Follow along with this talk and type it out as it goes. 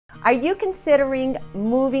Are you considering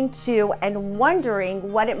moving to and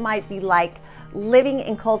wondering what it might be like living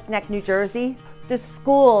in Colts Neck, New Jersey? The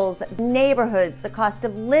schools, neighborhoods, the cost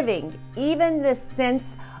of living, even the sense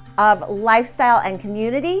of lifestyle and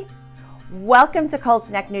community? Welcome to Colts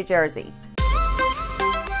Neck, New Jersey.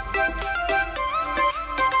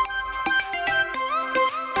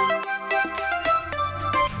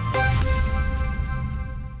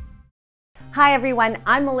 Hi everyone,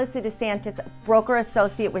 I'm Melissa DeSantis, broker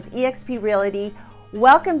associate with eXp Realty.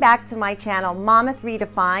 Welcome back to my channel, Monmouth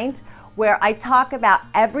Redefined, where I talk about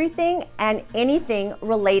everything and anything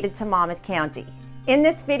related to Monmouth County. In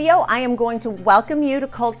this video, I am going to welcome you to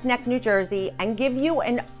Colts Neck, New Jersey, and give you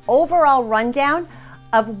an overall rundown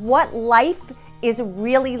of what life is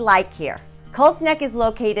really like here. Colts Neck is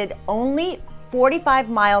located only 45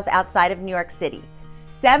 miles outside of New York City,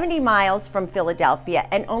 70 miles from Philadelphia,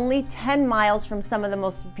 and only 10 miles from some of the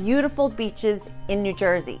most beautiful beaches in New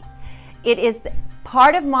Jersey. It is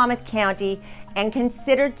part of Monmouth County and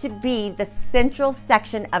considered to be the central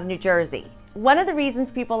section of New Jersey. One of the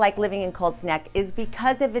reasons people like living in Colts Neck is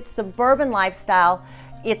because of its suburban lifestyle,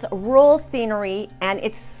 its rural scenery, and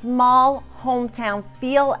its small hometown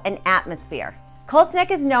feel and atmosphere. Colts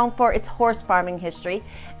Neck is known for its horse farming history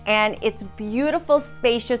and its beautiful,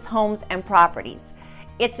 spacious homes and properties.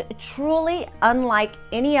 It's truly unlike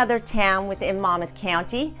any other town within Monmouth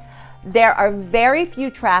County. There are very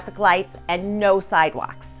few traffic lights and no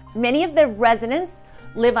sidewalks. Many of the residents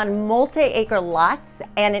live on multi-acre lots,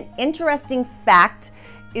 and an interesting fact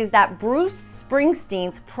is that Bruce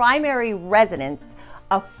Springsteen's primary residence,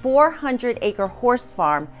 a 400-acre horse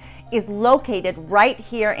farm, is located right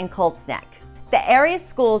here in Colts Neck. The area's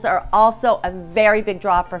schools are also a very big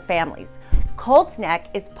draw for families. Colts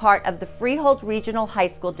Neck is part of the Freehold Regional High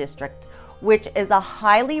School District, which is a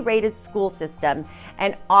highly rated school system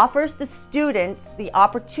and offers the students the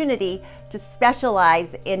opportunity to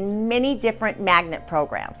specialize in many different magnet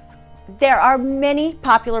programs. There are many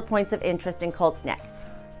popular points of interest in Colts Neck.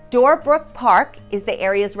 Doorbrook Park is the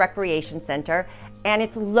area's recreation center, and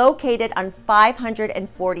it's located on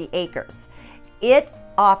 540 acres. It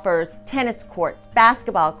offers tennis courts,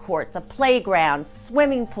 basketball courts, a playground,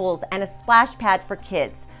 swimming pools, and a splash pad for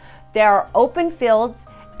kids. There are open fields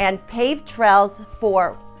and paved trails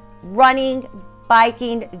for running,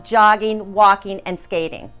 biking, jogging, walking, and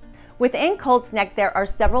skating. Within Colts Neck, there are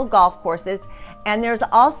several golf courses, and there's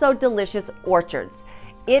also delicious orchards.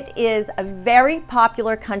 It is a very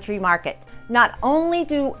popular country market. Not only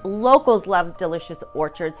do locals love delicious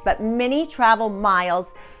orchards, but many travel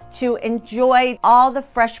miles to enjoy all the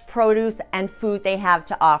fresh produce and food they have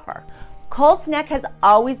to offer. Colts Neck has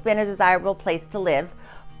always been a desirable place to live,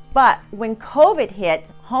 but when COVID hit,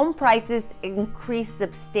 home prices increased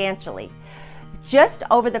substantially. Just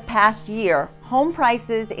over the past year, home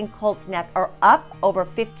prices in Colts Neck are up over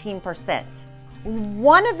 15%.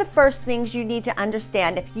 One of the first things you need to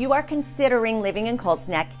understand if you are considering living in Colts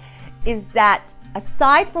Neck is that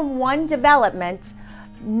aside from one development,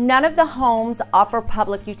 none of the homes offer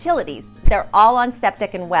public utilities. They're all on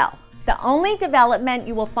septic and well. The only development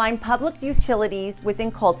you will find public utilities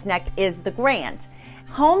within Colts Neck is the Grand.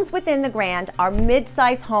 Homes within the Grand are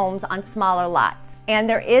mid-sized homes on smaller lots, and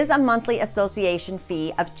there is a monthly association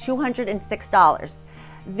fee of $206.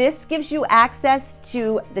 This gives you access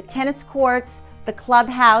to the tennis courts, the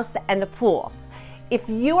clubhouse, and the pool. If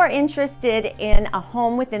you are interested in a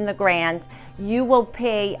home within the Grand, you will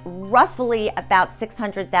pay roughly about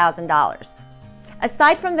 $600,000.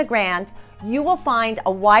 Aside from the Grand, you will find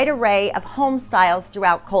a wide array of home styles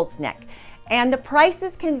throughout Colts Neck, and the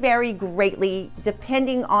prices can vary greatly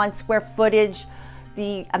depending on square footage,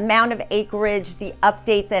 the amount of acreage, the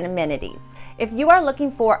updates, and amenities. If you are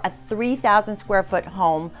looking for a 3,000 square foot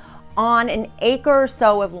home on an acre or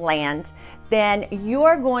so of land, then you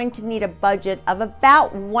are going to need a budget of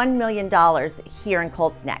about $1 million here in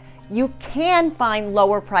Colts Neck. You can find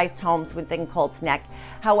lower priced homes within Colts Neck.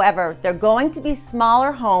 However, they're going to be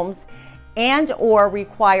smaller homes and or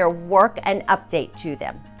require work and update to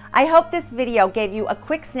them. I hope this video gave you a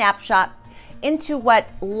quick snapshot into what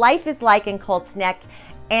life is like in Colts Neck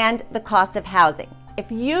and the cost of housing.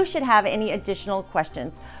 If you should have any additional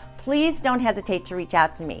questions, please don't hesitate to reach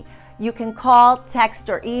out to me. You can call, text,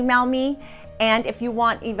 or email me. And if you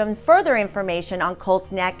want even further information on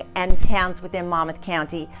Colts Neck and towns within Monmouth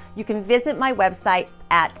County, you can visit my website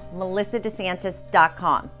at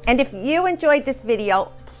melissadesantis.com. And if you enjoyed this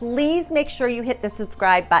video, please make sure you hit the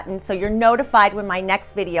subscribe button so you're notified when my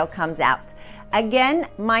next video comes out. Again,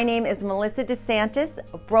 my name is Melissa DeSantis,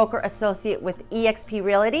 broker associate with eXp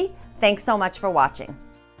Realty. Thanks so much for watching.